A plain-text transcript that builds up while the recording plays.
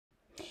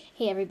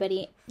Hey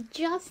everybody,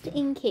 just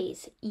in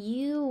case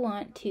you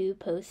want to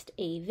post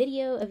a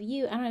video of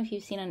you, I don't know if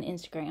you've seen on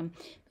Instagram,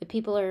 but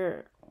people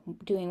are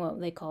doing what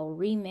they call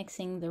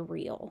remixing the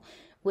reel,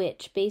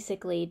 which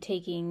basically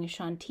taking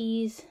Shaun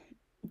T's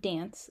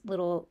dance,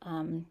 little,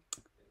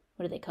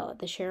 what do they call it,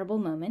 the shareable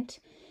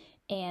moment,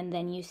 and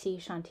then you see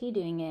Shaun T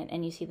doing it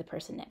and you see the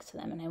person next to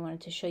them, and I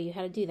wanted to show you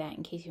how to do that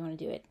in case you want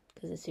to do it,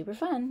 because it's super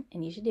fun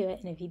and you should do it,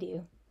 and if you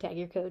do, tag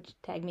your coach,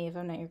 tag me if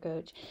I'm not your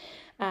coach,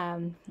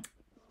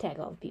 tag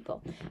all the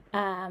people.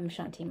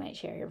 Shaun T might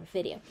share your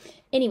video.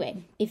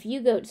 Anyway, if you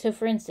go, so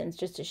for instance,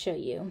 just to show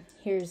you,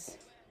 here's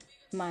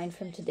mine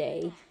from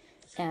today.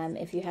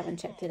 If you haven't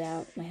checked it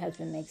out, my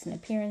husband makes an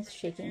appearance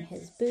shaking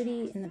his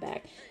booty in the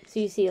back. So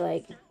you see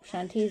like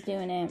Shaun T's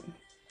doing it,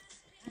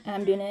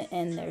 I'm doing it,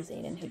 and there's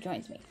Aiden who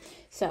joins me.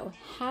 So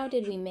how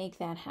did we make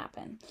that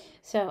happen?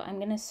 So I'm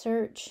going to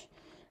search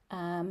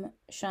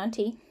Shaun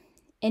T.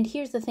 And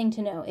here's the thing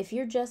to know. If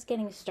you're just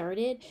getting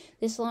started,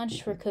 this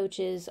launched for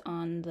coaches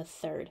on the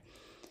 3rd.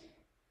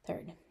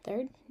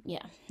 Third?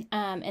 Yeah.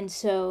 And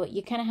so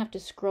you kind of have to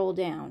scroll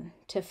down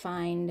to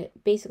find,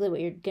 basically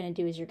what you're going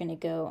to do is you're going to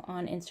go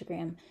on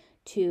Instagram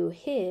to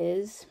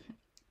his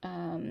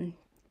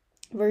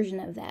version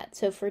of that.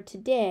 So for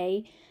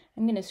today,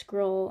 I'm going to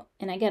scroll,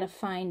 and I got to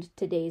find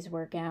today's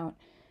workout,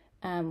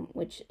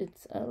 which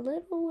it's a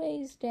little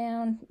ways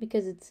down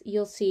because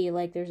you'll see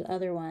like there's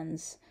other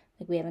ones.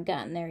 Like we haven't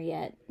gotten there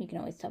yet. You can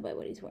always tell by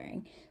what he's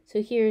wearing.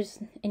 So here's,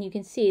 and you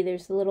can see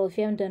there's the little, if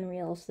you haven't done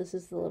reels, this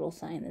is the little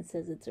sign that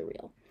says it's a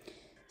reel.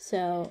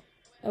 So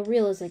a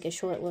reel is like a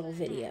short little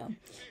video.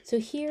 So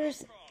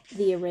here's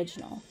the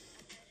original.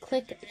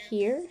 Click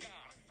here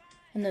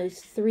on those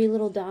 3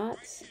 little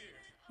dots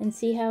and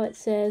see how it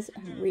says,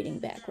 I'm reading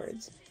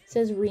backwards. It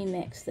says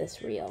remix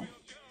this reel.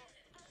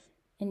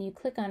 And you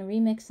click on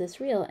remix this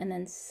reel, and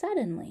then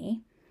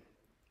suddenly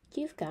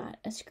you've got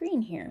a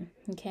screen here,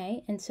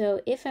 okay? And so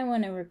if I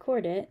want to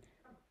record it,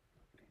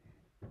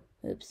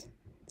 oops,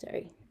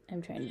 sorry,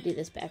 I'm trying to do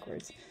this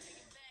backwards.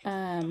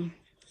 I'd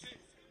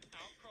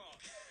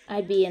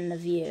be in the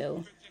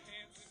view,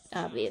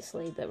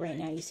 obviously, but right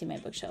now you see my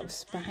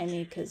bookshelves behind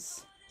me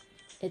because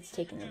it's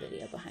taking the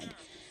video behind.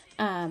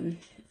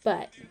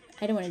 But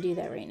I don't want to do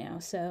that right now,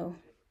 so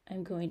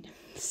I'm going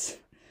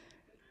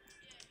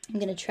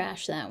to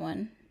trash that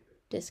one,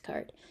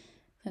 discard.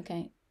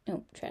 Okay,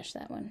 nope, trash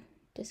that one.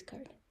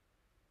 Discard.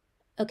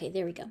 Okay,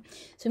 there we go.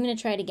 So I'm going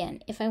to try it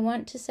again. If I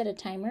want to set a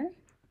timer,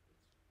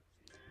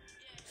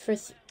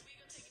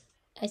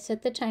 I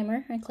set the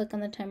timer. I click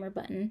on the timer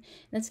button.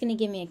 That's going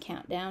to give me a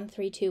countdown,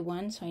 3, 2,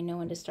 1, so I know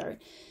when to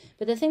start.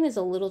 But the thing that's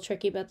a little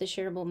tricky about the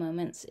shareable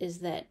moments is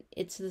that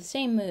it's the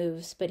same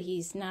moves, but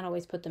he's not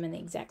always put them in the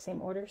exact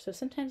same order. So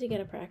sometimes you got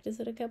to practice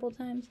it a couple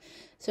times.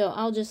 So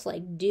I'll just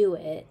like do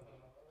it,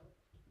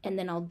 and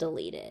then I'll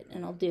delete it,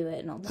 and I'll do it,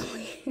 and I'll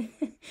delete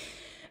it.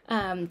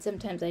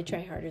 Sometimes I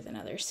try harder than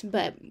others,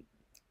 but,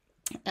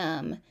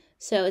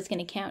 so it's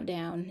going to count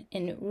down,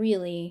 and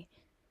really,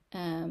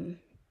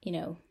 you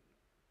know,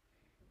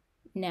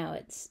 now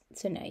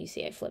so now you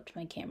see I flipped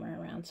my camera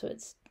around, so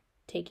it's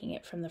taking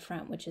it from the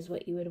front, which is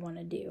what you would want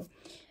to do.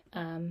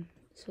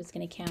 So it's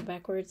going to count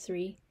backwards,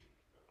 3,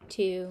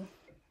 2,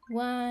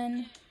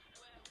 1,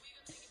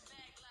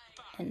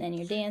 and then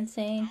you're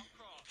dancing,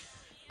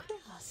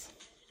 cross,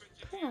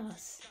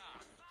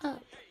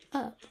 up,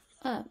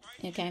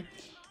 okay?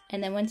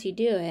 And then once you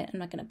do it, I'm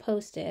not going to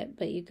post it,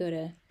 but you go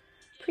to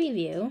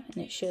preview, and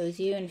it shows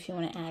you, and if you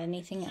want to add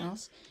anything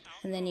else,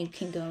 and then you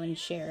can go and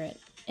share it,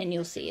 and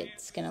you'll see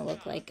it's going to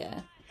look like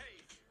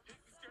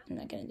I'm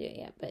not going to do it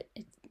yet, but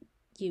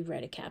you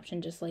write a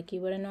caption just like you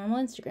would a normal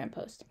Instagram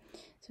post.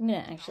 So I'm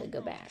going to actually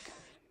go back.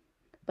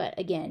 But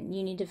again,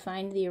 you need to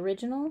find the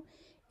original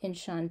in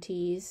Shaun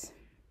T's.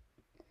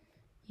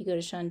 You go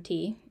to Shaun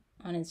T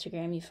on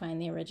Instagram, you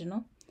find the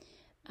original,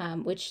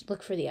 which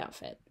look for the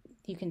outfit.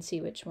 You can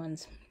see which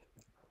ones.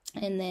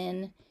 And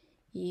then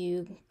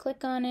you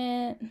click on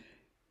it,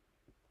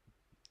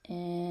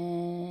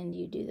 and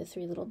you do the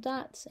 3 little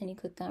dots, and you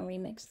click on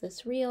remix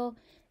this reel,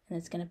 and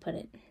it's going to put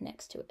it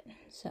next to it.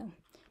 So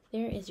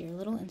there is your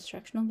little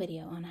instructional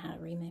video on how to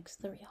remix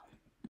the reel.